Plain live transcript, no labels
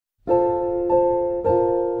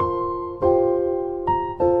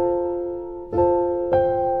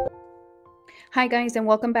Hi guys, and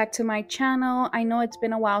welcome back to my channel. I know it's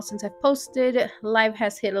been a while since I've posted. Life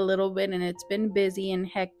has hit a little bit and it's been busy and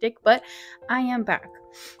hectic, but I am back.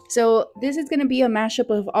 So this is going to be a mashup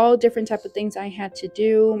of all different type of things I had to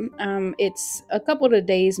do. It's a couple of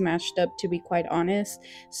days mashed up, to be quite honest.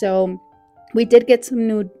 So we did get some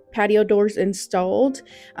new patio doors installed,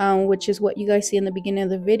 which is what you guys see in the beginning of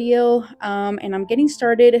the video. And I'm getting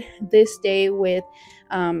started this day with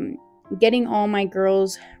getting all my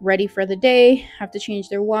girls ready for the day. Have to change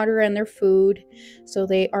their water and their food so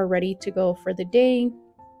they are ready to go for the day.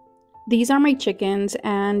 These are my chickens,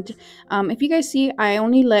 and if you guys see, I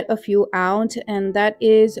only let a few out, and that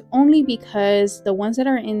is only because the ones that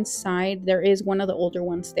are inside, there is one of the older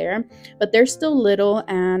ones there, but they're still little,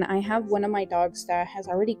 and I have one of my dogs that has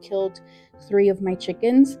already killed 3 of my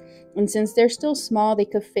chickens, and since they're still small, they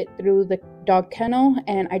could fit through the dog kennel,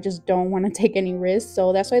 and I just don't want to take any risks.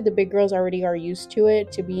 So that's why the big girls already are used to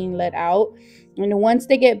it, to being let out. And once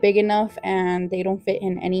they get big enough and they don't fit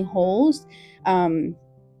in any holes,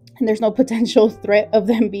 and there's no potential threat of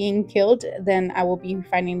them being killed, then I will be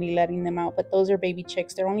finally letting them out. But those are baby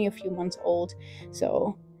chicks. They're only a few months old.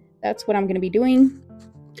 So that's what I'm going to be doing.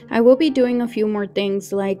 I will be doing a few more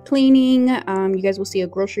things like cleaning. You guys will see a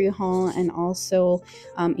grocery haul and also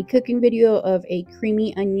a cooking video of a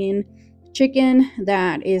creamy onion chicken.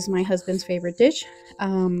 That is my husband's favorite dish.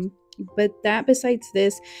 But that besides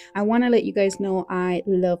this, I want to let you guys know I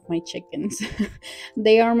love my chickens.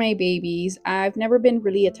 They are my babies. I've never been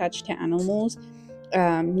really attached to animals.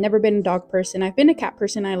 Never been a dog person. I've been a cat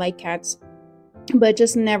person. I like cats, but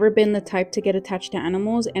just never been the type to get attached to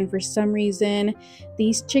animals. And for some reason,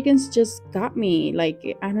 these chickens just got me.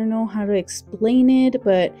 Like, I don't know how to explain it,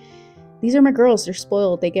 but these are my girls. They're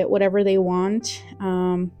spoiled. They get whatever they want.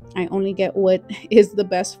 I only get what is the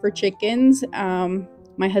best for chickens.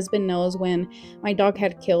 My husband knows when my dog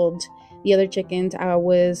had killed the other chickens, I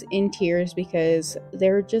was in tears because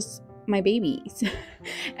they're just my babies.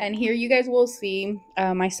 And here you guys will see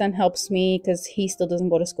my son helps me because he still doesn't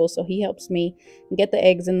go to school, so he helps me get the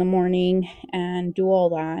eggs in the morning and do all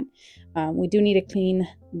that. We do need to clean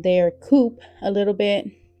their coop a little bit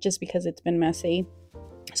just because it's been messy.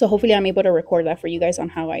 So hopefully I'm able to record that for you guys on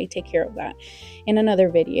how I take care of that in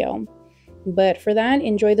another video. But for that,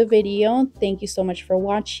 enjoy the video. Thank you so much for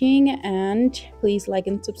watching, and please like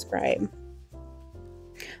and subscribe.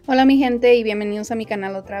 Hola mi gente y bienvenidos a mi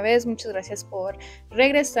canal otra vez. Muchas gracias por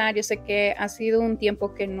regresar. Yo sé que ha sido un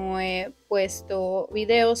tiempo que no he puesto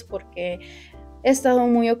videos porque he estado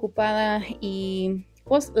muy ocupada y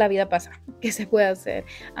pues la vida pasa. ¿Qué se puede hacer?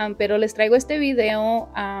 Pero les traigo este video.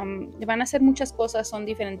 Van a ser muchas cosas, son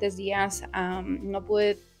diferentes días. No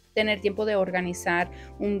pude tener tiempo de organizar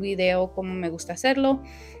un video como me gusta hacerlo,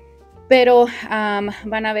 pero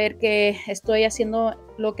van a ver que estoy haciendo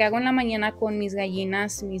lo que hago en la mañana con mis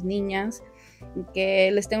gallinas, mis niñas,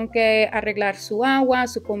 que les tengo que arreglar su agua,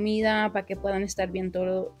 su comida para que puedan estar bien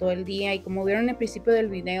todo el día. Y como vieron en el principio del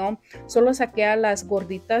video, solo saqué a las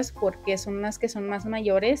gorditas porque son las que son más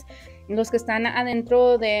mayores. Los que están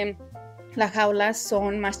adentro de la jaula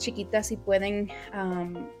son más chiquitas y pueden,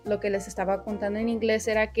 lo que les estaba contando en inglés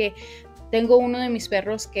era que tengo uno de mis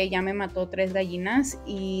perros que ya me mató 3 gallinas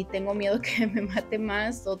y tengo miedo que me mate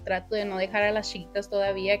más, o trato de no dejar a las chiquitas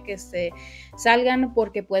todavía que se salgan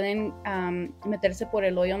porque pueden meterse por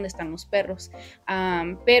el hoyo donde están los perros.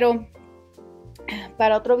 Pero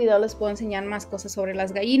para otro video les puedo enseñar más cosas sobre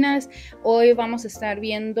las gallinas. Hoy vamos a estar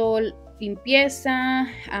viendo limpieza,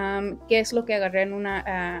 qué es lo que agarré en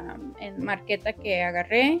una marqueta que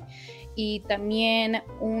agarré, y también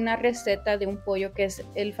una receta de un pollo que es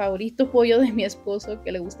el favorito pollo de mi esposo,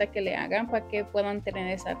 que le gusta que le hagan, para que puedan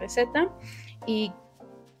tener esa receta. Y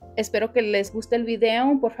espero que les guste el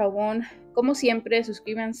video. Por favor, como siempre,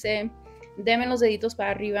 suscríbanse, denme los deditos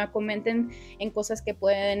para arriba, comenten en cosas que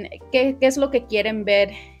pueden, qué es lo que quieren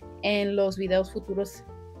ver en los videos futuros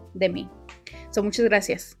de mí. Muchas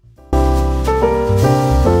gracias.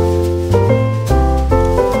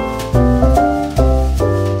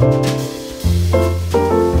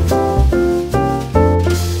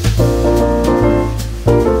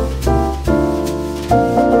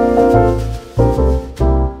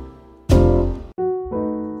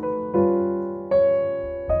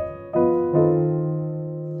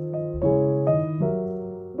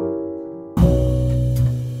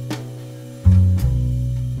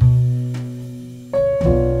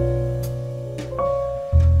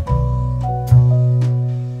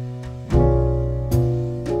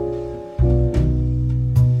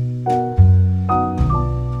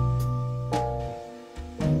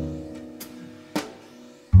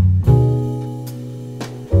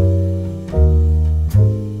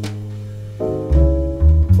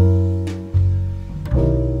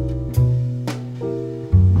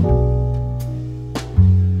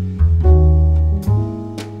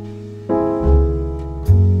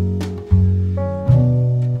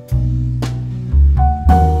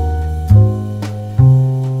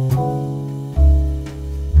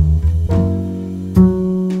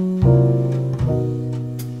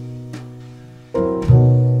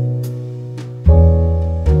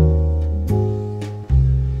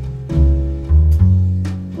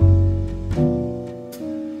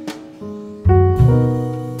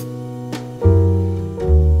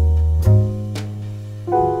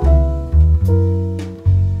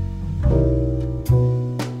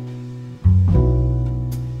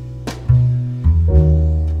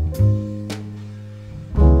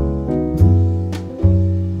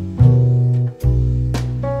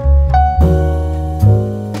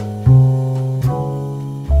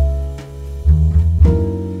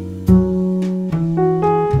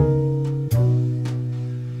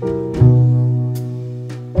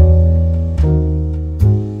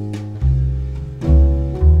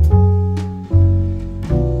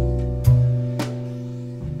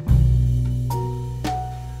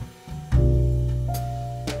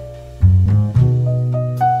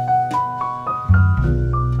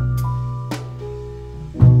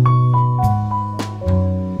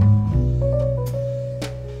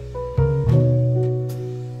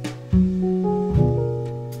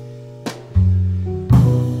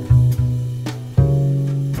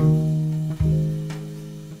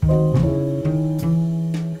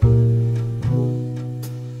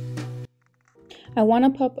 I want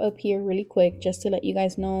to pop up here really quick just to let you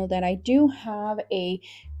guys know that I do have a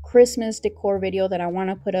Christmas decor video that I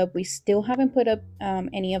want to put up. We still haven't put up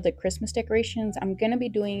any of the Christmas decorations. I'm going to be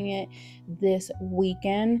doing it this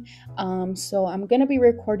weekend. So I'm going to be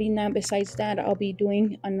recording that. Besides that, I'll be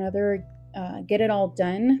doing another get it all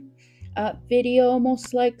done video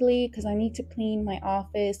most likely, because I need to clean my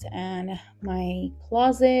office and my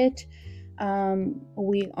closet.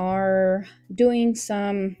 We are doing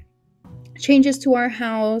some changes to our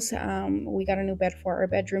house. We got a new bed for our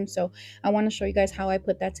bedroom, so I want to show you guys how I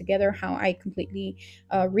put that together, how I completely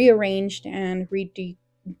rearranged and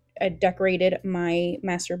decorated my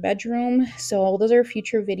master bedroom. So those are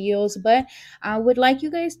future videos, but I would like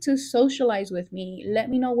you guys to socialize with me.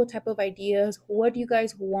 Let me know what type of ideas, what do you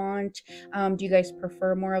guys want. Do you guys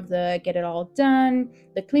prefer more of the get it all done,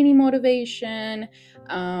 the cleaning motivation,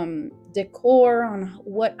 decor on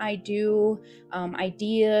what I do,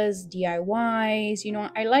 ideas, DIYs? You know,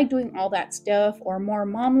 I like doing all that stuff, or more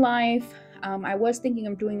mom life. I was thinking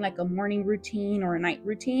of doing like a morning routine or a night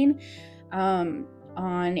routine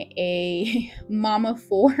on a mom of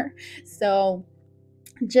 4. So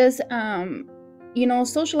just you know,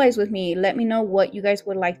 socialize with me. Let me know what you guys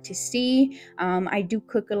would like to see. I do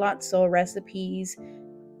cook a lot, so recipes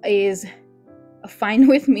is fine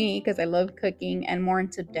with me because I love cooking, and more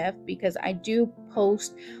into depth because I do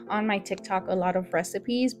post on my TikTok a lot of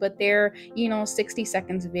recipes, but they're, you know, 60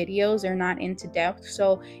 seconds videos. They're not into depth.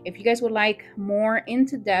 So if you guys would like more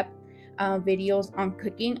into depth videos on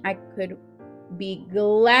cooking, I could be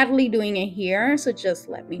gladly doing it here, so just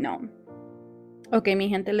let me know. Ok, mi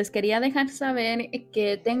gente, les quería dejar saber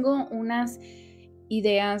que tengo unas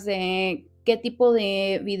ideas de qué tipo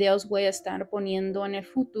de videos voy a estar poniendo en el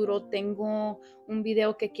futuro. Tengo un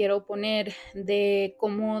video que quiero poner de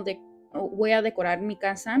cómo voy a decorar mi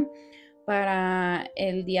casa para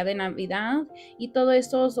el día de Navidad y todo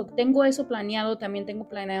eso. Tengo eso planeado. También tengo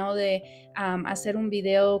planeado de hacer un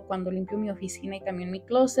video cuando limpio mi oficina y también mi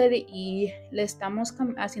closet, y le estamos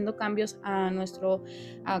haciendo cambios a nuestro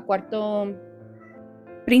cuarto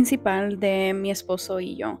principal de mi esposo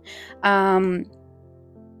y yo.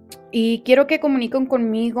 Y quiero que comuniquen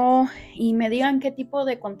conmigo y me digan qué tipo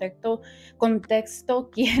de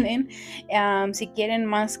contexto quieren. Si quieren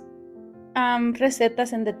más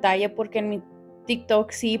recetas en detalle, porque en mi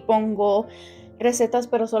TikTok sí pongo recetas,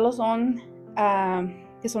 pero solo son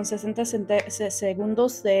que son 60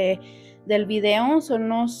 segundos del video,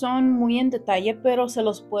 no son muy en detalle, pero se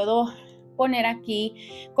los puedo poner aquí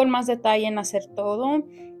con más detalle en hacer todo.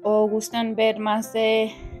 O gustan ver más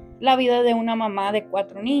de la vida de una mamá de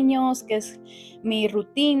 4 niños, que es mi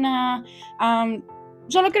rutina.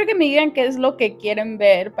 Solo quiero que me digan qué es lo que quieren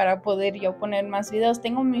ver para poder yo poner más videos.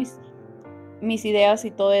 Tengo mis ideas y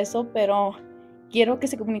todo eso, pero quiero que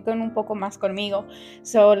se comuniquen un poco más conmigo.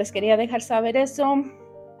 So, les quería dejar saber eso.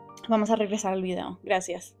 Vamos a regresar al video.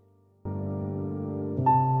 Gracias.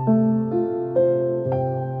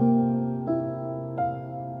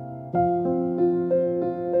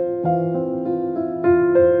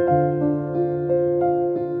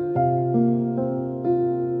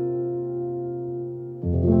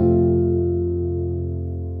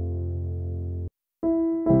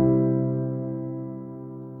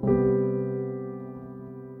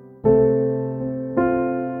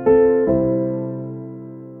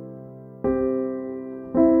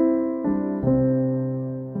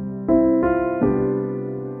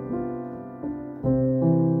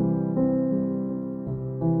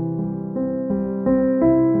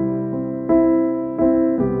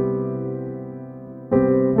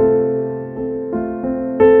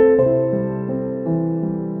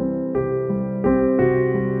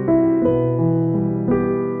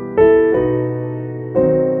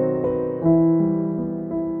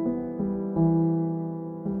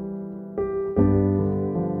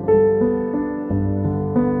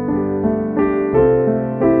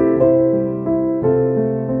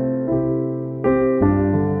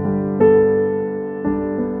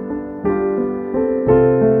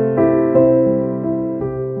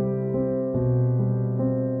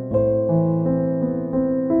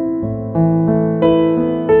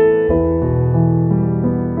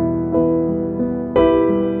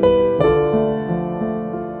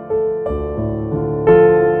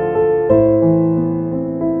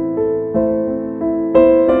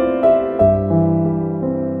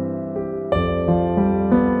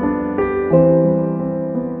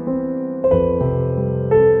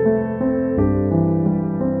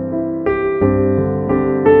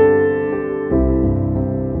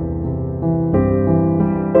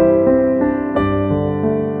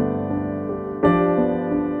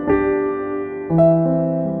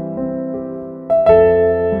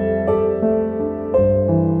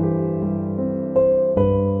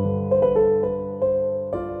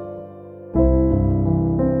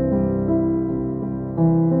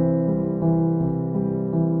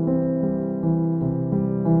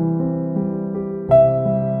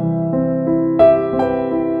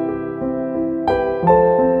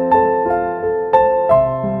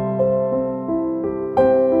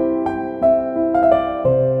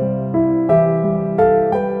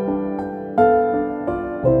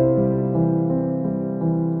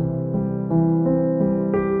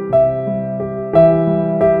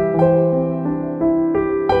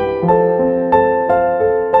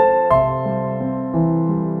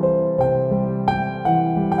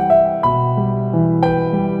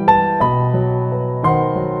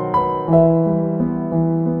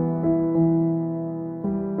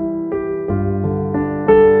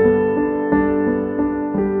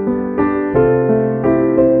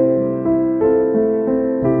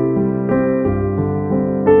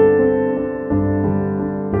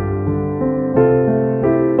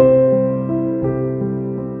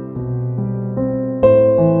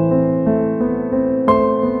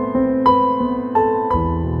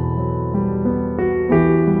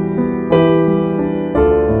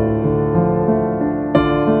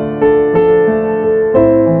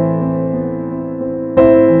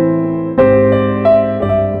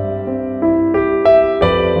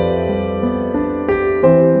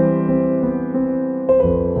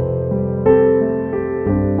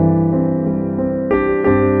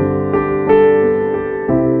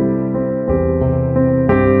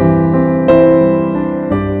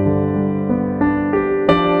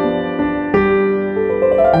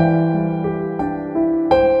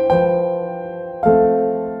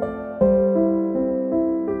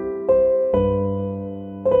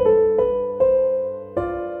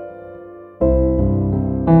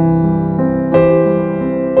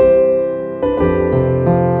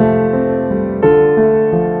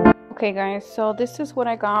 Okay guys, so this is what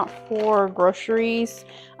I got for groceries.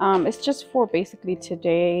 It's just for basically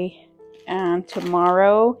today and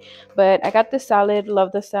tomorrow, but I got the salad.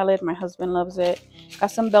 Love the salad, my husband loves it.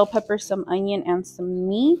 Got some bell peppers, some onion, and some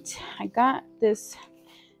meat. I got this,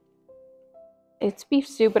 it's beef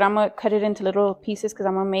stew, but I'm gonna cut it into little pieces because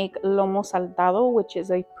I'm gonna make lomo saltado, which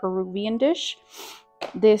is a Peruvian dish.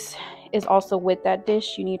 This is also with that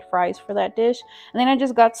dish. You need fries for that dish. And then I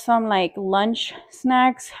just got some like lunch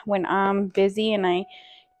snacks when I'm busy and I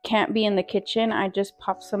can't be in the kitchen. I just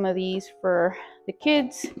pop some of these for the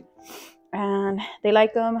kids and they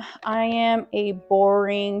like them. I am a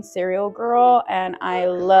boring cereal girl and I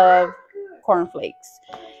love cornflakes.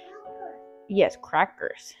 Yes,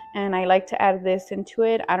 crackers. And I like to add this into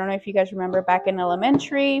it. I don't know if you guys remember back in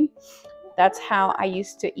elementary, that's how I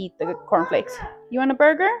used to eat the cornflakes. You want a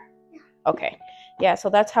burger? Okay. Yeah, so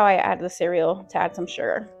that's how I add the cereal, to add some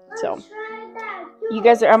sugar. So you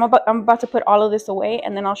guys are, I'm about to put all of this away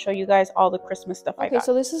and then I'll show you guys all the Christmas stuff I got. Okay,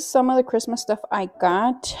 so this is some of the Christmas stuff I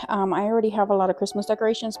got. I already have a lot of Christmas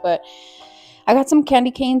decorations, but I got some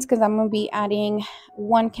candy canes because I'm going to be adding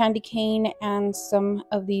one candy cane and some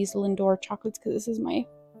of these Lindor chocolates because this is my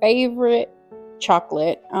favorite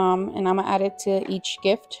chocolate. And I'm gonna add it to each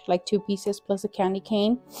gift, like 2 pieces plus a candy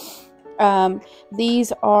cane.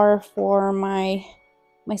 These are for my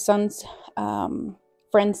son's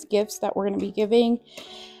friends gifts that we're gonna be giving.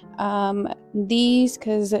 These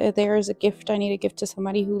because there's a gift I need to give to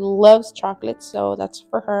somebody who loves chocolate, so that's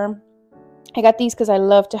for her. I got these because I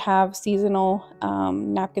love to have seasonal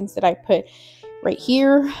napkins that I put right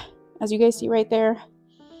here, as you guys see right there.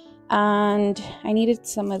 And I needed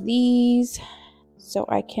some of these so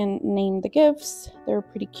I can name the gifts. They're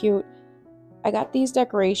pretty cute. I got these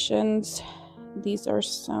decorations. These are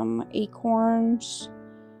some acorns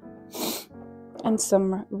and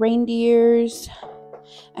some reindeers.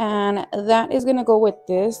 And that is gonna go with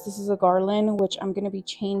this. This is a garland, which I'm gonna be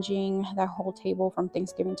changing that whole table from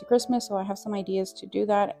Thanksgiving to Christmas. So I have some ideas to do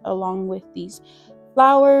that along with these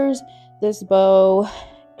flowers, this bow,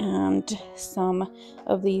 and some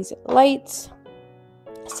of these lights,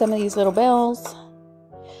 some of these little bells.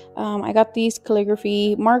 I got these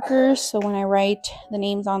calligraphy markers, so when I write the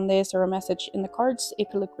names on this or a message in the cards,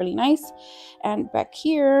 it could look really nice. And back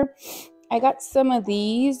here, I got some of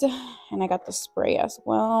these, and I got the spray as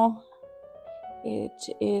well. It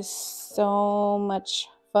is so much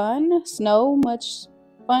fun. Much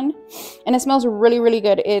fun. And it smells really, really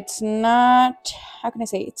good. It's not, how can I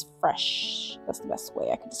say, it's fresh. That's the best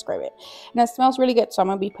way I can describe it. And it smells really good, so I'm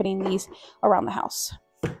going to be putting these around the house.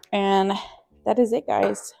 And that is it,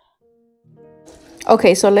 guys.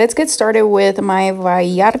 Okay, so let's get started with my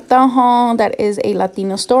Vallarta haul. That is a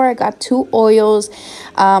Latino store. I got 2 oils.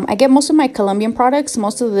 I get most of my Colombian products.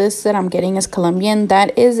 Most of this that I'm getting is Colombian.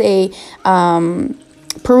 That is a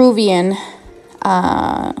Peruvian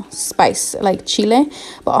spice, like chile.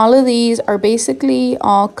 But all of these are basically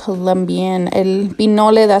all Colombian. El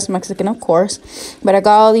pinole, that's Mexican, of course. But I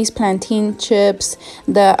got all these plantain chips.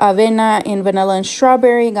 The avena in vanilla and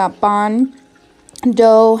strawberry. Got pan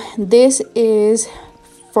dough. This is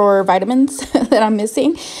for vitamins that I'm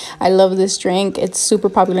missing. I love this drink. It's super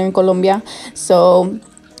popular in Colombia. So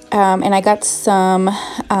and I got some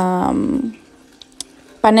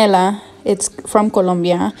panela. It's from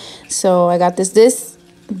Colombia. So I got this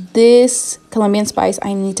Colombian spice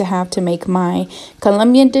I need to have to make my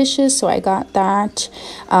Colombian dishes. So I got that.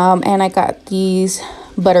 And I got these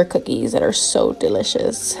butter cookies that are so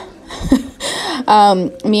delicious.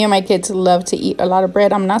 Me and my kids love to eat a lot of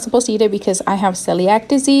bread. I'm not supposed to eat it because I have celiac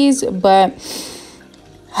disease, but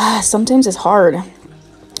sometimes it's hard.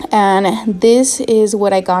 And this is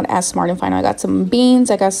what I got at Smart and Final. I got some beans,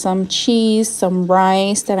 I got some cheese, some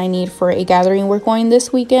rice that I need for a gathering we're going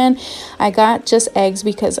this weekend. I got just eggs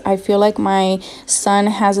because I feel like my son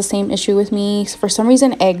has the same issue with me. For some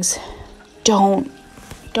reason, eggs don't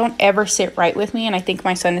ever sit right with me, and I think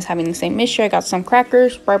my son is having the same issue. I got some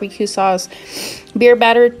crackers, barbecue sauce, beer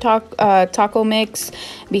batter taco mix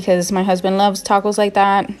because my husband loves tacos like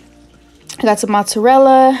that. I got some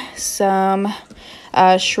mozzarella, some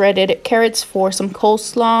shredded carrots for some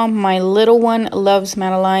coleslaw. My little one loves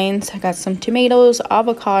madeleines. I got some tomatoes,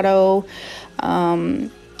 avocado,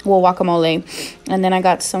 guacamole, and then I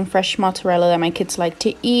got some fresh mozzarella that my kids like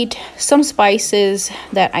to eat, some spices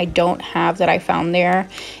that I don't have that I found there.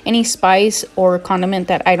 Any spice or condiment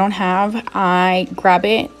that I don't have, I grab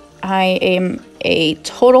it. I am a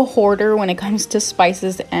total hoarder when it comes to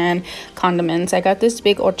spices and condiments. I got this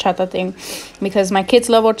big horchata thing because my kids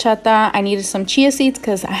love horchata. I needed some chia seeds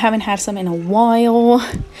because I haven't had some in a while,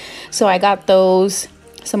 so I got those.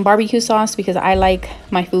 some barbecue sauce because I like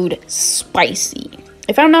my food spicy.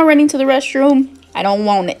 If I'm not running to the restroom, I don't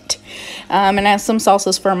want it. And I have some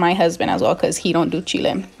salsas for my husband as well because he don't do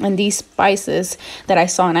chile. And these spices that I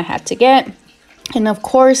saw and I had to get. And of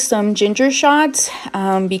course, some ginger shots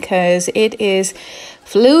because it is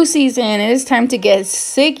flu season. It is time to get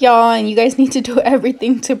sick, y'all, and you guys need to do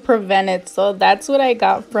everything to prevent it. So that's what I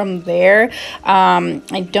got from there.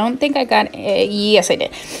 I don't think I got yes, I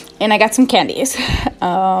did. And I got some candies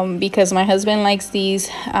because my husband likes these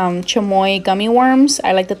chamoy gummy worms.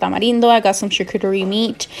 I like the tamarindo. I got some charcuterie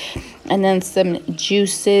meat and then some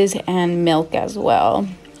juices and milk as well.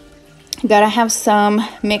 Gotta have some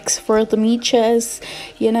mix for the michas,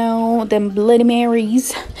 you know, them Bloody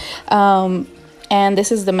Marys. And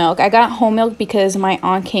this is the milk. I got whole milk because my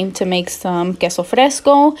aunt came to make some queso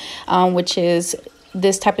fresco, which is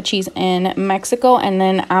this type of cheese in Mexico. And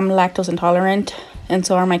then I'm lactose intolerant, and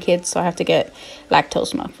so are my kids, so I have to get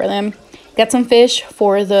lactose milk for them. Got some fish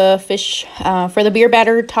for the beer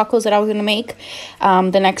batter tacos that I was gonna make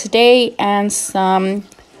the next day, and some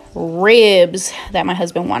ribs that my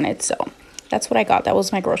husband wanted. So that's what I got. That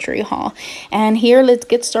was my grocery haul. And here, let's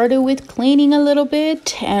get started with cleaning a little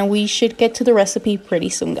bit, and we should get to the recipe pretty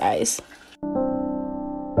soon, guys.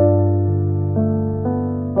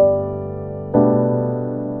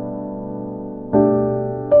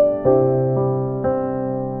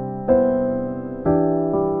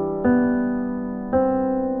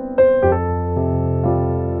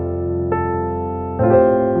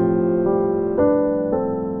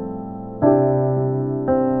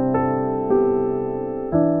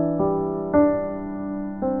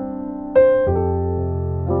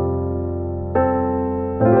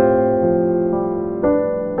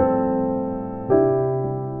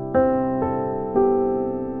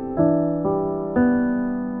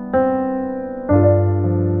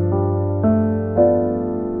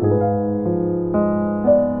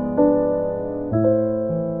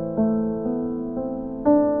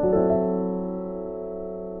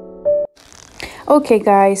 Okay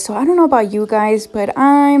guys, so I don't know about you guys, but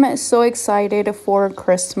I'm so excited for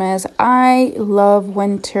Christmas. I love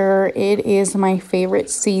winter. It is my favorite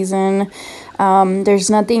season. There's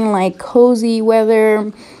nothing like cozy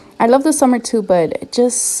weather. I love the summer too, but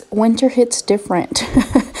just winter hits different.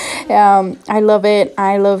 I love it.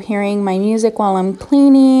 I love hearing my music while I'm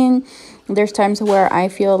cleaning. There's times where I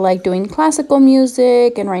feel like doing classical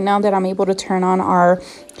music, and right now that I'm able to turn on our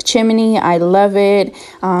chimney, I love it.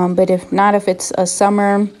 But if not, if it's a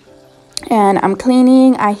summer and I'm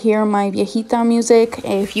cleaning, I hear my viejita music.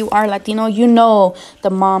 If you are Latino, you know the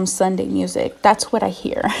mom Sunday music. That's what I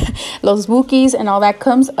hear. Los Bukis and all that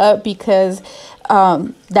comes up because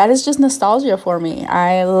that is just nostalgia for me.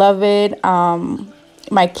 I love it.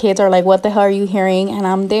 My kids are like, what the hell are you hearing? And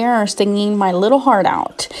I'm there singing my little heart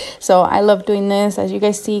out. So I love doing this. As you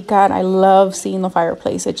guys see, God, I love seeing the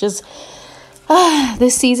fireplace. It just,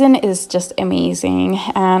 this season is just amazing.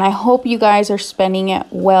 And I hope you guys are spending it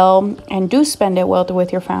well and do spend it well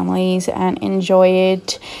with your families and enjoy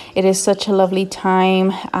it. It is such a lovely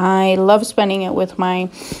time. I love spending it with my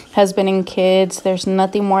husband and kids. There's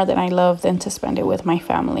nothing more that I love than to spend it with my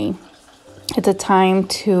family. It's a time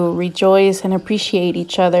to rejoice and appreciate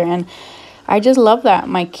each other, and I just love that.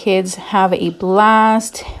 My kids have a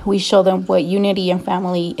blast. We show them what unity and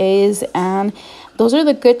family is, and those are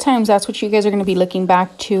the good times. That's what you guys are going to be looking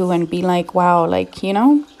back to and be like, wow, like, you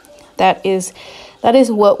know, that is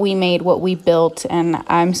what we made, what we built, and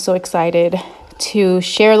I'm so excited to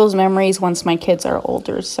share those memories once my kids are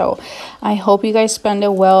older. So I hope you guys spend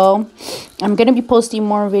it well. I'm going to be posting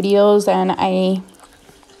more videos, and I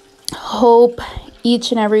hope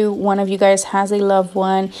each and every one of you guys has a loved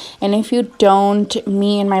one, and if you don't,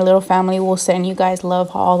 me and my little family will send you guys love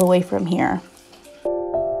all the way from here.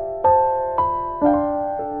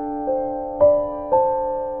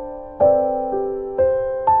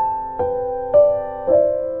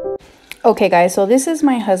 Okay guys, so this is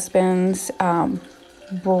my husband's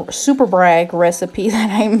super brag recipe that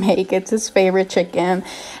I make. It's his favorite chicken,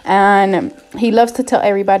 and he loves to tell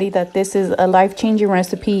everybody that this is a life-changing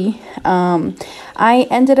recipe. I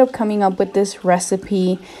ended up coming up with this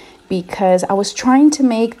recipe because I was trying to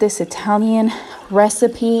make this Italian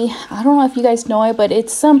recipe. I don't know if you guys know it, but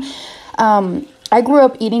it's some I grew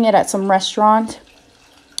up eating it at some restaurant,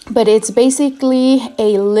 but it's basically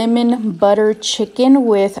a lemon butter chicken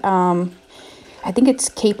with I think it's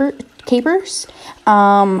capers.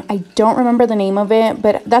 I don't remember the name of it,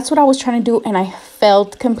 but that's what I was trying to do, and I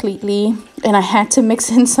failed completely, and I had to mix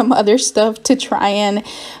in some other stuff to try and,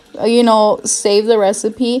 you know, save the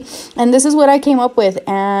recipe. And this is what I came up with,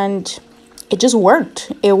 and it just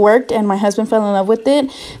worked. It worked, and my husband fell in love with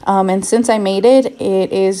it. And since I made it,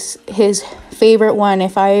 it is his favorite one.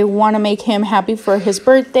 If I want to make him happy for his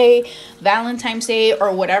birthday, Valentine's Day,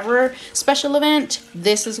 or whatever special event,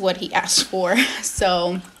 this is what he asked for.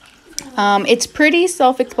 So it's pretty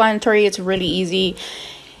self-explanatory. It's really easy.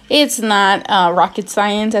 It's not rocket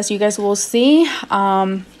science, as you guys will see.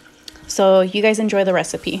 So you guys enjoy the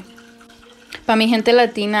recipe. Para mi gente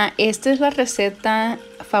latina, esta es la receta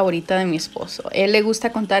favorita de mi esposo. Él le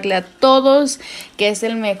gusta contarle a todos que es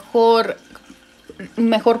el mejor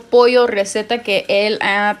pollo receta que él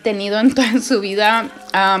ha tenido en toda su vida.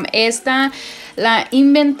 Esta la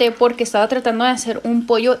inventé porque estaba tratando de hacer un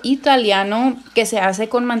pollo italiano que se hace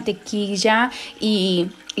con mantequilla y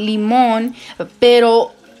limón,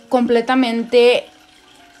 pero completamente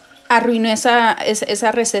arruinó esa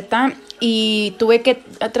receta y tuve que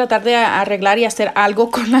tratar de arreglar y hacer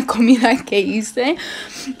algo con la comida que hice.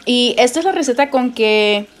 Y esta es la receta con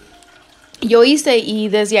que yo hice, y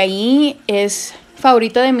desde ahí es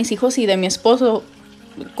favorita de mis hijos y de mi esposo.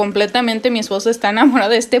 Completamente mi esposo está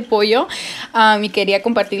enamorado de este pollo y quería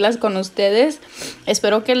compartirlas con ustedes.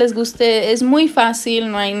 Espero que les guste. Es muy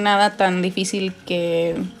fácil, no hay nada tan difícil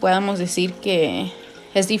que podamos decir que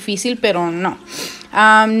es difícil, pero no.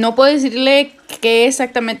 No puedo decirle qué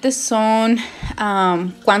exactamente son,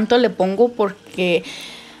 cuánto le pongo, porque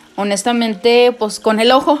honestamente pues con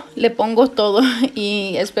el ojo le pongo todo.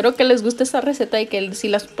 Y espero que les guste esta receta y que si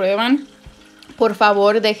las prueban, por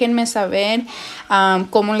favor déjenme saber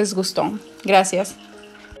cómo les gustó. Gracias.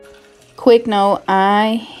 Quick note,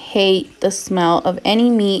 I hate the smell of any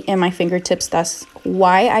meat in my fingertips. That's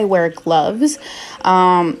why I wear gloves.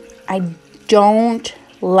 I don't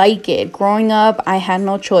like it. Growing up, I had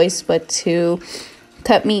no choice but to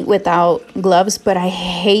cut meat without gloves, but I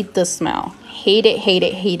hate the smell. Hate it, hate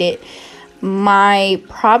it, hate it. My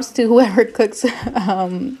props to whoever cooks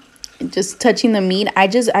just touching the meat.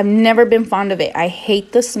 I've never been fond of it. I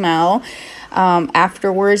hate the smell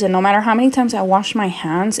afterwards, and no matter how many times I wash my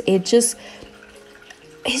hands, it's just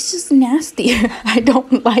nasty. I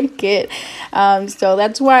don't like it. So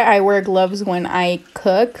that's why I wear gloves when I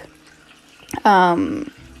cook.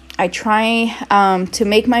 I try to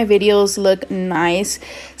make my videos look nice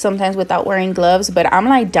sometimes without wearing gloves, but I'm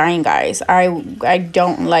like dying, guys. I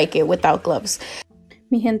don't like it without gloves.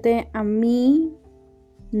 Mi gente, a mí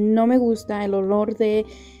no me gusta el olor de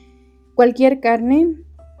cualquier carne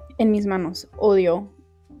en mis manos. Odio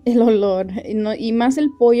el olor. No, y más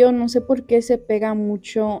el pollo, no sé por qué se pega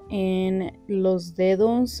mucho en los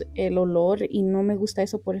dedos el olor, y no me gusta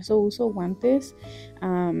eso. Por eso uso guantes.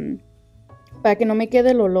 Para que no me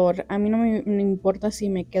quede el olor. A mí no me importa si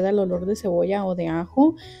me queda el olor de cebolla o de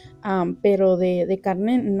ajo, pero de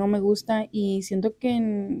carne no me gusta, y siento que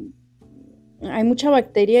hay mucha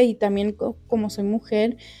bacteria, y también como soy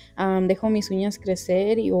mujer, dejo mis uñas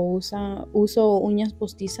crecer y uso uñas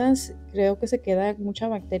postizas. Creo que se queda mucha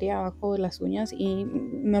bacteria abajo de las uñas y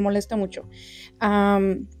me molesta mucho.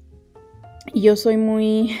 Y yo soy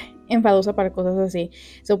muy enfadosa para cosas así.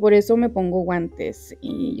 Por eso me pongo guantes.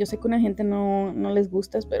 Y yo sé que a una gente no les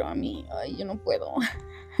gusta, pero a mí, yo no puedo.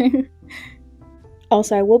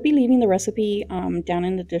 Also, I will be leaving the recipe down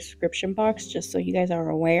in the description box, just so you guys are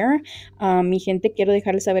aware. Mi gente, quiero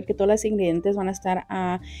dejarles saber que todos los ingredientes van a estar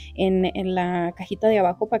en la cajita de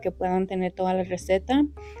abajo para que puedan tener toda la receta.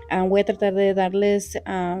 Voy a tratar de darles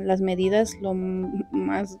las medidas lo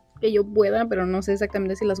más que yo pueda, pero no sé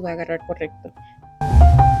exactamente si las voy a agarrar correcto.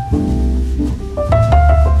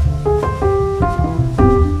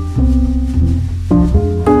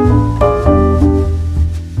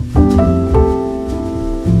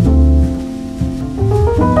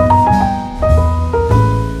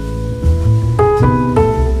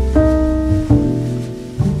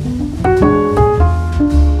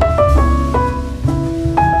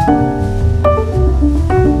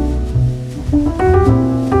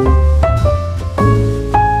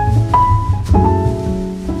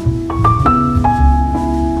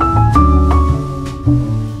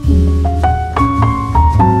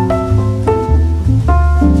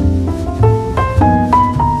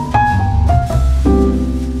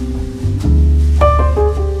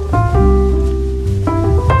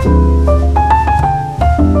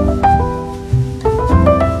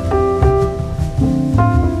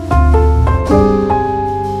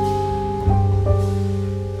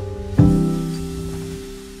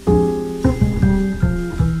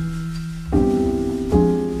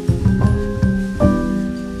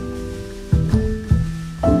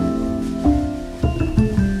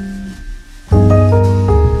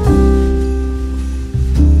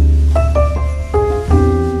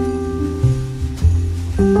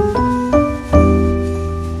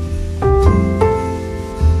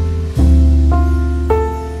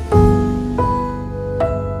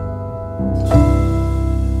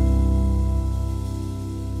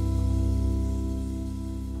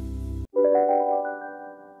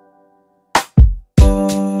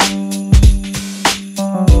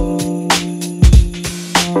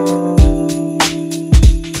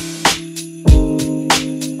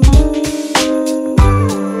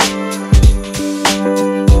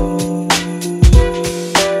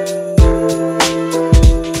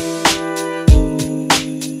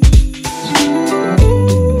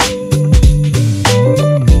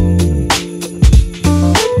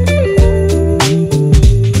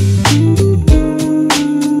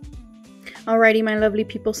 Alrighty, my lovely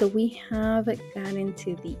people, so we have gotten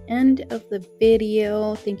to the end of the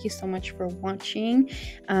video. Thank you so much for watching.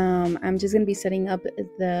 I'm just gonna be setting up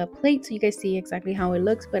the plate so you guys see exactly how it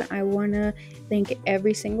looks, but I want to thank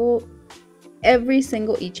every single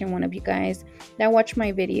each and one of you guys that watch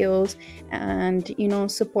my videos and, you know,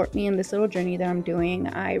 support me in this little journey that I'm doing.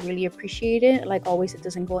 I really appreciate it. Like always, it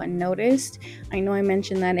doesn't go unnoticed. I know I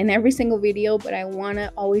mentioned that in every single video, but I want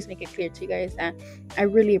to always make it clear to you guys that I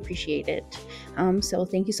really appreciate it. So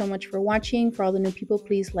thank you so much for watching. For all the new people,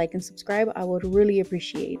 please like and subscribe. I would really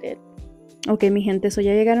appreciate it. Ok, mi gente, so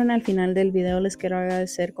ya llegaron al final del video. Les quiero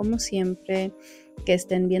agradecer como siempre que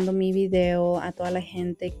estén viendo mi video. A toda la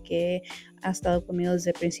gente que ha estado conmigo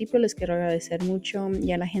desde el principio, les quiero agradecer mucho.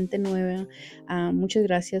 Y a la gente nueva, muchas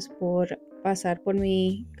gracias por pasar por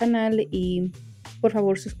mi canal. Y por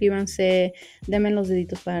favor suscríbanse, denme los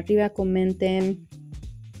deditos para arriba, comenten.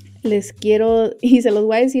 Les quiero, y se los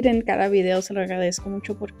voy a decir en cada video, se lo agradezco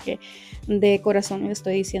mucho porque de corazón les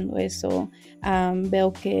estoy diciendo eso.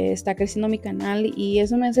 Veo que está creciendo mi canal y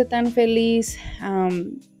eso me hace tan feliz.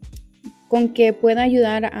 Con que pueda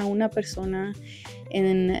ayudar a una persona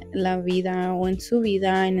en la vida o en su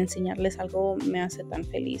vida, en enseñarles algo, me hace tan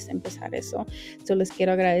feliz empezar eso. So, les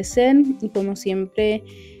quiero agradecer y como siempre,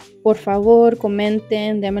 por favor,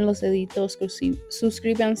 comenten, denme los deditos,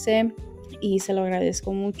 suscríbanse. Y se lo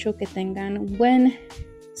agradezco mucho. Que tengan un buen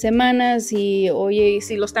semanas. Y oye,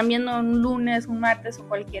 si lo están viendo un lunes, un martes o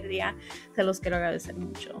cualquier día, se los quiero agradecer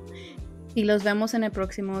mucho. Y los vemos en el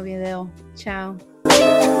próximo video. Chao.